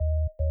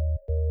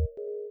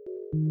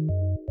Hello,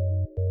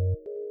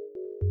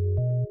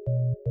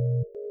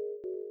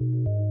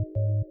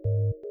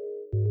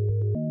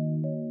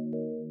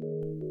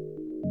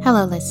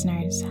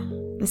 listeners.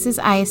 This is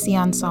ISC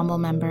Ensemble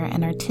member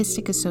and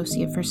Artistic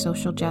Associate for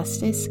Social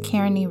Justice,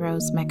 Kareni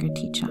Rose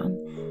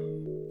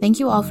Mecker-Tichon. Thank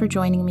you all for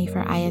joining me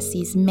for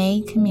ISC's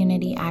May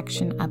Community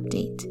Action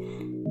Update.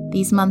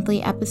 These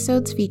monthly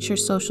episodes feature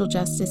social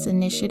justice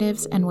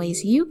initiatives and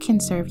ways you can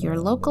serve your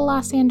local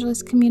Los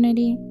Angeles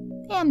community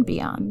and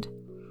beyond.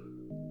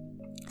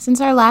 Since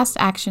our last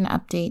action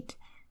update,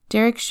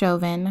 Derek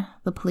Chauvin,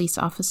 the police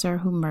officer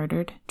who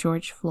murdered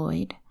George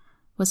Floyd,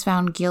 was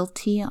found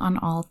guilty on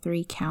all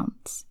 3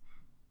 counts.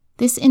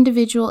 This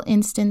individual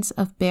instance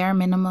of bare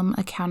minimum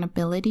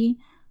accountability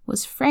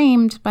was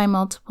framed by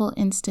multiple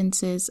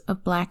instances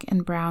of Black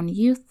and brown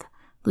youth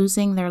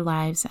losing their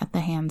lives at the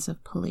hands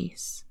of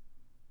police.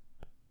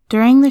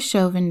 During the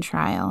Chauvin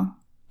trial,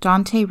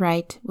 Daunte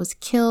Wright was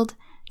killed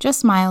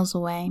just miles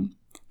away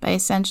by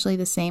essentially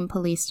the same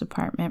police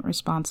department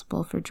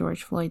responsible for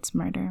George Floyd's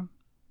murder.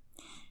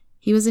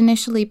 He was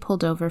initially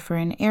pulled over for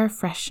an air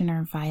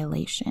freshener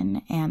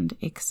violation and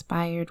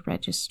expired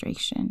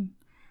registration.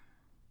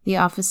 The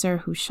officer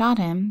who shot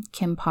him,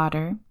 Kim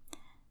Potter,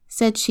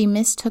 said she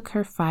mistook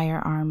her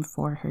firearm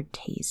for her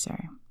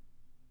taser.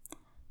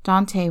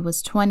 Daunte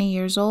was 20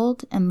 years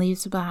old and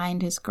leaves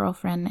behind his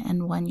girlfriend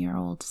and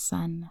 1-year-old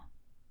son.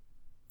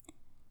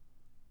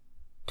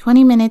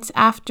 20 minutes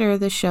after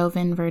the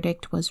Chauvin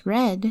verdict was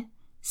read,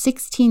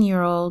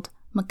 16-year-old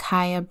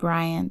Ma'Khia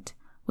Bryant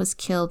was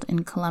killed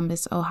in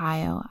Columbus,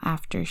 Ohio,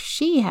 after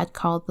she had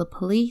called the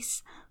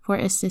police for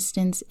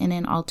assistance in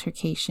an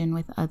altercation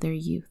with other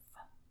youth.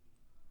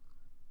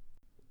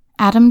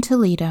 Adam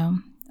Toledo,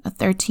 a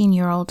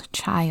 13-year-old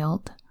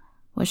child,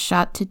 was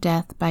shot to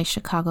death by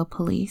Chicago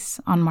police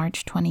on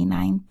March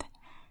 29th,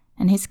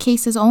 and his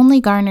case has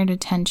only garnered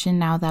attention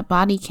now that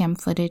body cam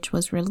footage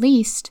was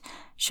released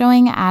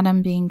showing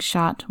Adam being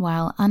shot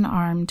while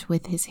unarmed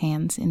with his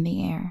hands in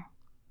the air.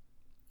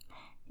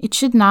 It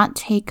should not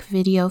take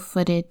video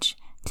footage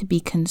to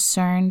be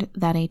concerned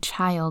that a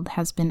child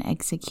has been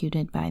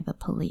executed by the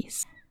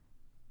police.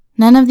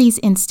 None of these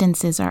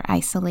instances are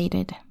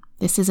isolated.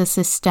 This is a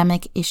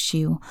systemic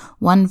issue.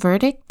 One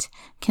verdict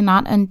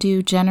cannot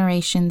undo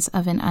generations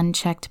of an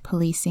unchecked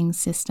policing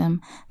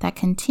system that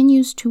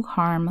continues to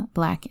harm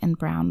Black and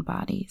brown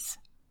bodies.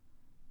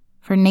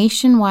 For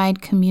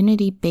nationwide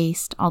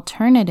community-based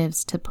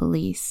alternatives to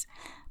police,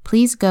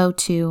 please go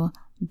to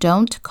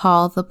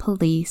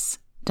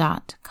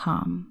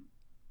don'tcallthepolice.com.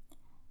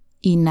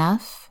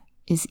 Enough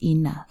is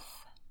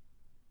enough.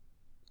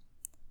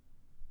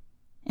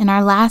 In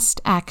our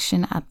last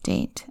action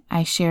update,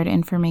 I shared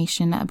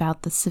information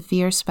about the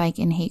severe spike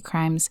in hate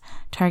crimes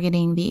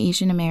targeting the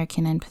Asian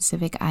American and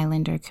Pacific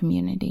Islander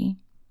community.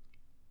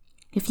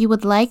 If you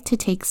would like to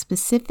take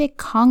specific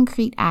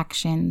concrete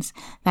actions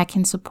that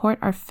can support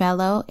our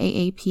fellow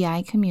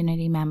AAPI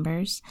community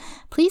members,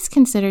 please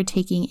consider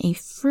taking a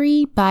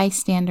free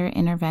bystander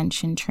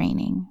intervention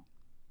training.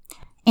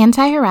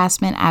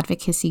 Anti-harassment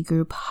advocacy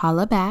group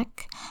Holla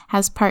Back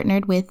has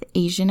partnered with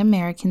Asian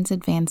Americans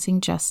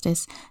Advancing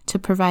Justice to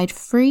provide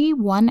free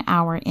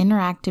 1-hour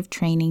interactive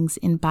trainings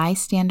in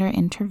bystander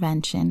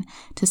intervention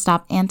to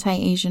stop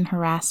anti-Asian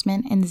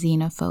harassment and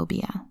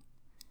xenophobia.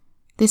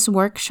 This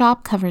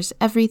workshop covers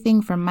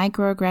everything from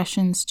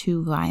microaggressions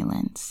to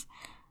violence.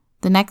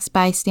 The next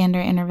bystander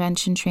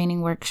intervention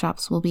training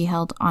workshops will be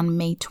held on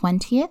May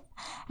 20th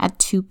at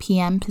 2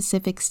 p.m.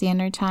 Pacific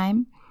Standard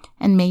Time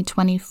and May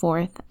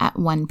 24th at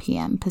 1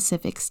 p.m.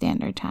 Pacific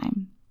Standard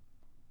Time.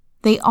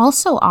 They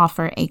also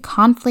offer a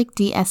conflict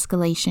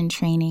de-escalation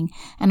training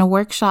and a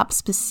workshop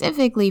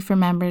specifically for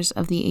members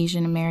of the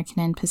Asian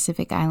American and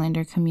Pacific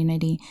Islander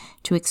community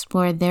to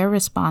explore their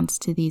response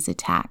to these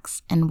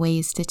attacks and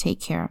ways to take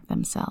care of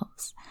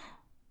themselves.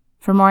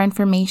 For more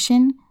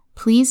information,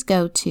 please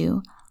go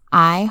to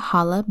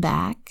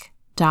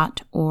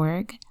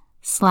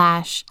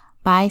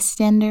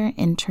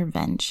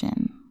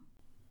ihollaback.org/bystander-intervention.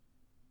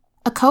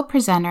 A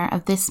co-presenter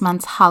of this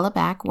month's Holla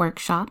Back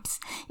workshops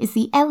is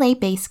the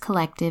LA-based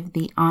collective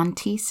The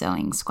Auntie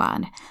Sewing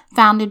Squad,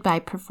 founded by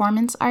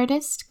performance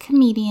artist,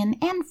 comedian,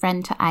 and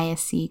friend to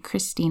ISC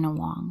Christina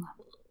Wong.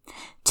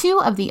 2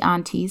 of the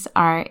aunties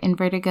are in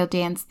Vertigo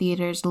Dance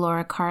Theater's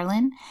Laura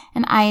Carlin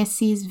and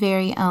ISC's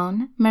very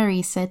own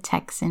Marisa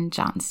Texan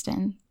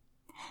Johnston.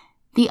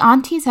 The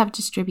aunties have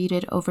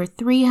distributed over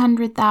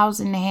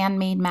 300,000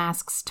 handmade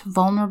masks to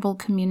vulnerable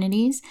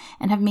communities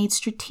and have made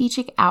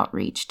strategic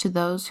outreach to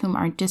those whom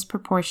are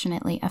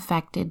disproportionately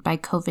affected by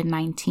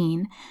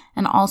COVID-19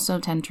 and also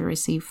tend to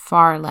receive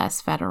far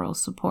less federal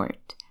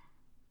support.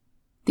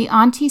 The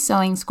Auntie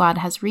Sewing Squad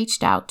has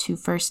reached out to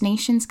First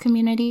Nations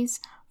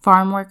communities,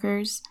 farm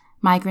workers,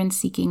 migrants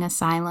seeking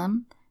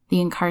asylum, the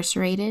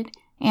incarcerated,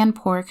 and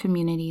poor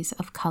communities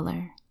of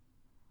color.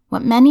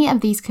 What many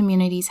of these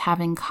communities have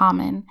in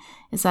common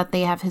is that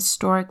they have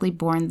historically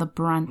borne the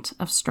brunt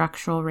of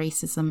structural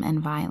racism and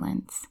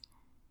violence.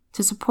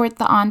 To support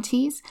the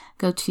aunties,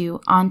 go to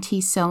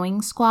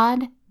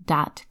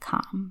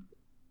auntie-sewing-squad.com.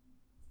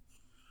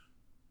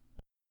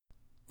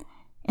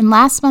 In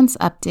last month's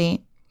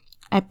update,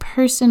 I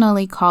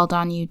personally called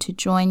on you to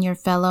join your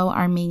fellow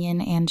Armenian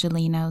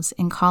Angelenos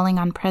in calling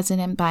on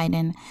President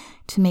Biden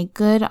to make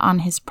good on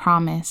his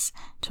promise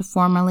to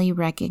formally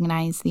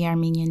recognize the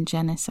Armenian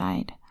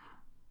genocide.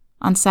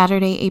 On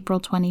Saturday, April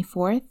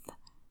 24th,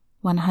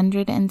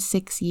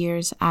 106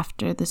 years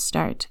after the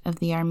start of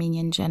the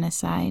Armenian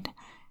genocide,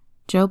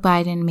 Joe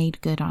Biden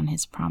made good on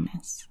his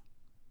promise.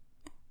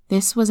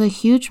 This was a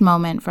huge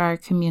moment for our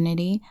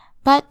community,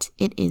 but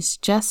it is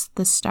just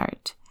the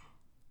start.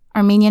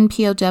 Armenian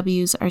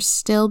POWs are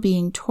still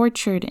being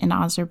tortured in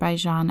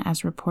Azerbaijan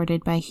as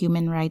reported by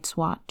Human Rights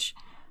Watch.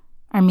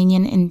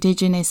 Armenian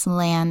indigenous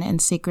land and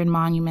sacred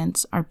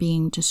monuments are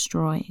being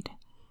destroyed.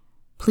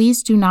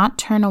 Please do not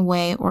turn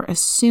away or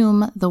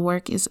assume the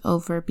work is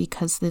over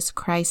because this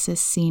crisis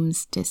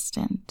seems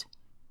distant.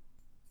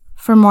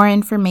 For more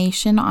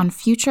information on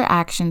future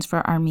actions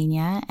for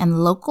Armenia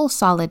and local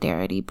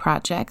solidarity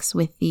projects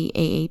with the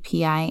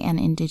AAPI and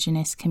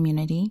indigenous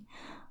community,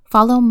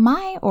 follow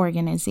my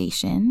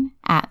organization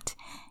at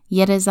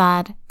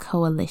Yerizad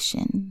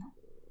Coalition.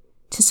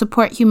 To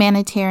support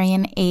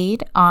humanitarian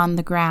aid on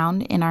the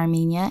ground in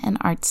Armenia and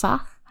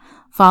Artsakh,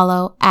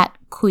 follow at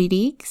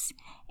Kuiriks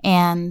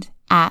and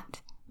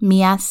at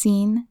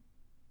Miasin.org.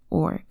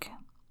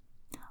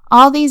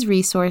 All these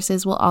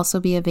resources will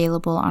also be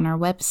available on our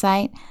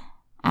website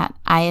at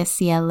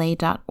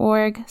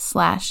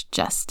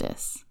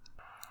iscla.org/justice.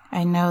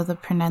 I know the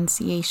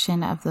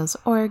pronunciation of those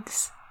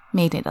orgs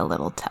made it a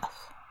little tough.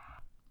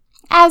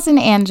 As an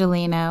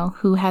Angeleno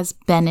who has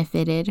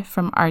benefited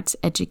from arts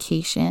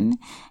education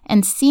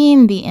and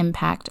seen the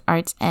impact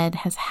arts ed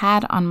has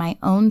had on my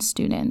own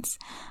students,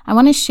 I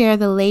want to share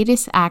the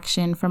latest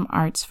action from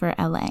Arts for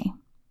LA.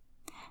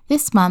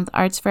 This month,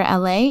 Arts for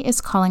LA is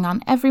calling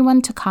on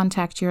everyone to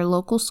contact your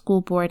local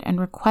school board and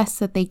request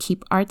that they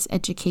keep arts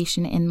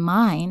education in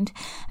mind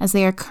as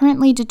they are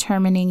currently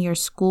determining your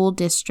school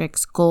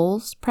district's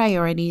goals,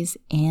 priorities,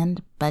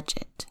 and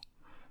budget.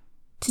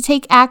 To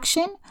take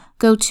action,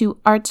 go to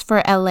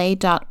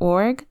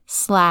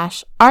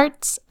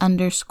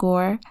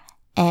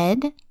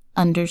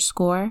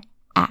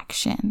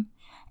arts4la.org/arts_ed_action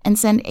and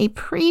send a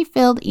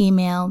pre-filled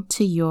email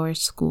to your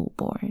school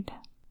board.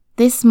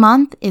 This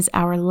month is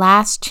our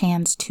last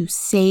chance to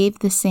save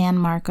the San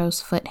Marcos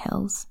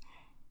foothills.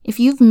 If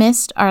you've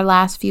missed our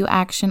last few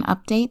action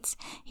updates,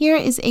 here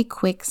is a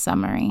quick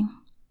summary.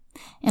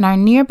 In our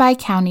nearby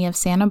county of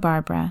Santa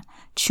Barbara,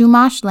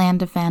 Chumash land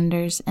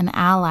defenders and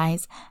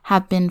allies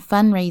have been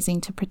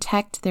fundraising to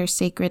protect their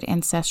sacred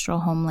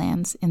ancestral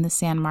homelands in the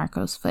San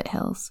Marcos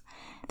foothills.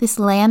 This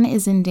land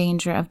is in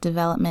danger of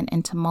development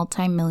into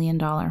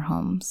multi-million-dollar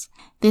homes.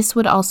 This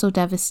would also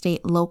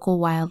devastate local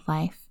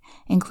wildlife,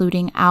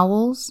 including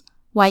owls,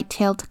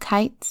 white-tailed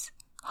kites,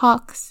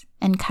 hawks,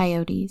 and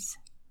coyotes.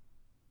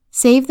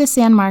 Save the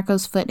San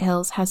Marcos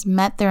Foothills has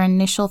met their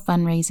initial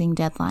fundraising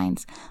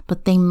deadlines,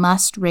 but they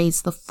must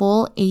raise the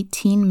full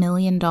 $18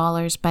 million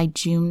by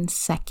June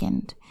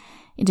 2nd.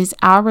 It is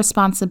our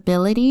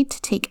responsibility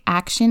to take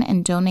action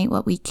and donate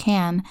what we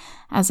can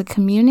as a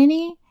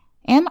community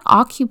and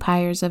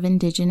occupiers of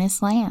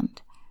Indigenous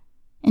land.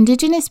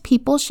 Indigenous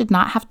people should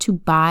not have to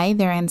buy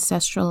their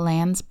ancestral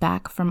lands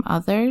back from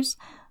others,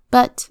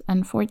 but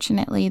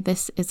unfortunately,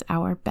 this is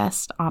our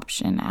best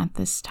option at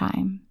this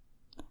time.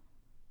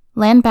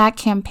 Land back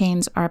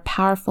campaigns are a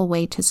powerful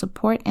way to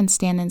support and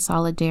stand in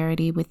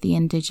solidarity with the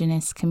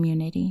Indigenous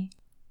community.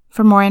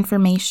 For more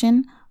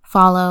information,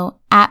 follow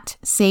at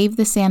Save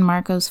the San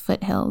Marcos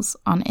Foothills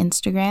on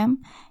Instagram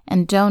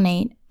and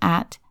donate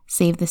at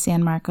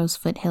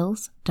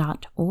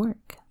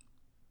SaveTheSanMarcosFoothills.org.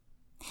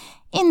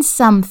 In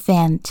some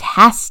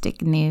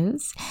fantastic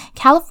news,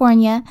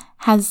 California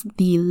has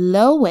the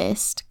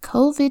lowest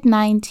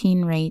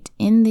COVID-19 rate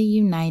in the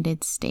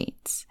United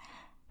States.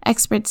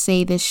 Experts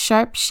say this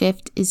sharp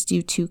shift is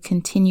due to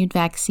continued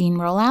vaccine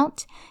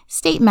rollout,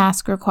 state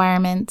mask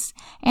requirements,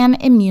 and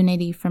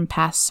immunity from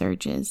past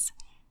surges.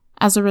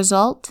 As a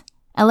result,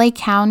 LA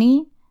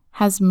County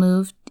has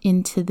moved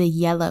into the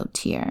yellow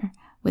tier,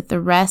 with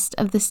the rest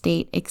of the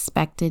state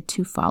expected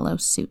to follow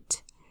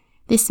suit.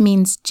 This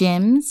means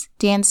gyms,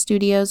 dance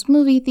studios,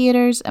 movie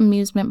theaters,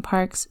 amusement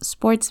parks,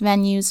 sports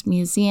venues,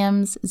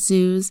 museums,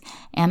 zoos,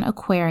 and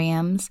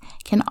aquariums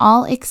can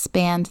all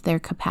expand their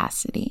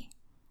capacity.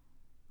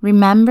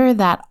 Remember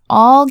that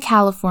all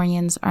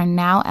Californians are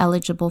now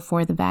eligible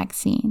for the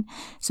vaccine,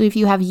 so if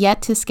you have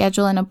yet to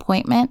schedule an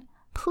appointment,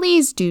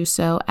 please do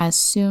so as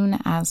soon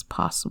as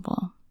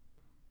possible.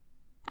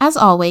 As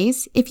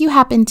always, if you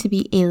happen to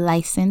be a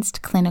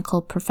licensed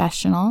clinical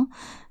professional,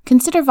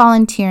 consider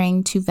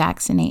volunteering to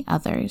vaccinate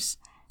others.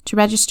 To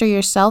register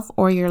yourself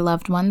or your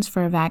loved ones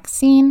for a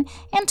vaccine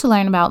and to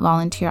learn about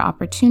volunteer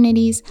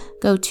opportunities,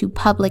 go to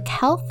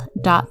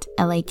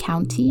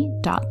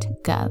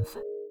publichealth.lacounty.gov.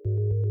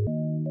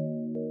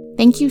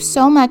 Thank you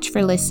so much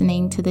for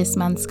listening to this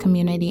month's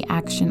Community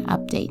Action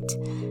Update.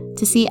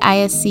 To see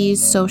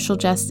ISC's social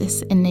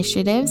justice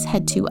initiatives,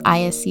 head to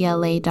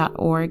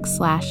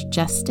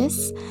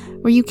iscla.org/justice,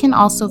 where you can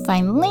also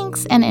find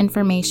links and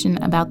information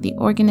about the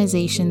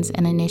organizations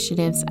and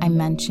initiatives I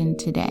mentioned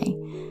today.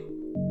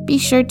 Be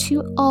sure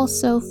to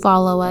also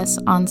follow us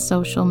on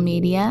social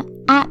media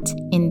at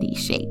Indie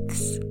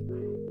Shakes.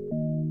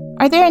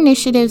 Are there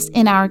initiatives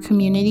in our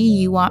community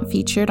you want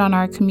featured on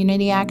our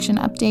Community Action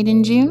Update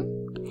in June?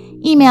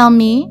 Email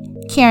me,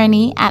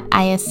 Karene at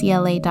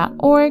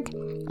iscla.org,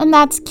 and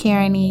that's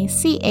Karene,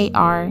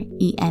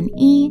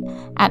 Carene,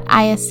 at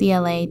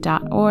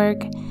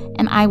iscla.org,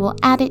 and I will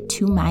add it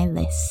to my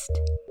list.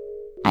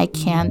 I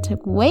can't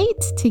wait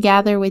to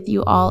gather with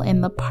you all in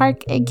the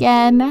park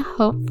again,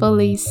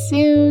 hopefully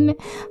soon.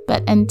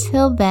 But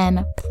until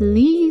then,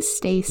 please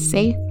stay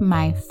safe,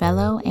 my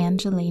fellow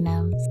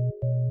Angelinos.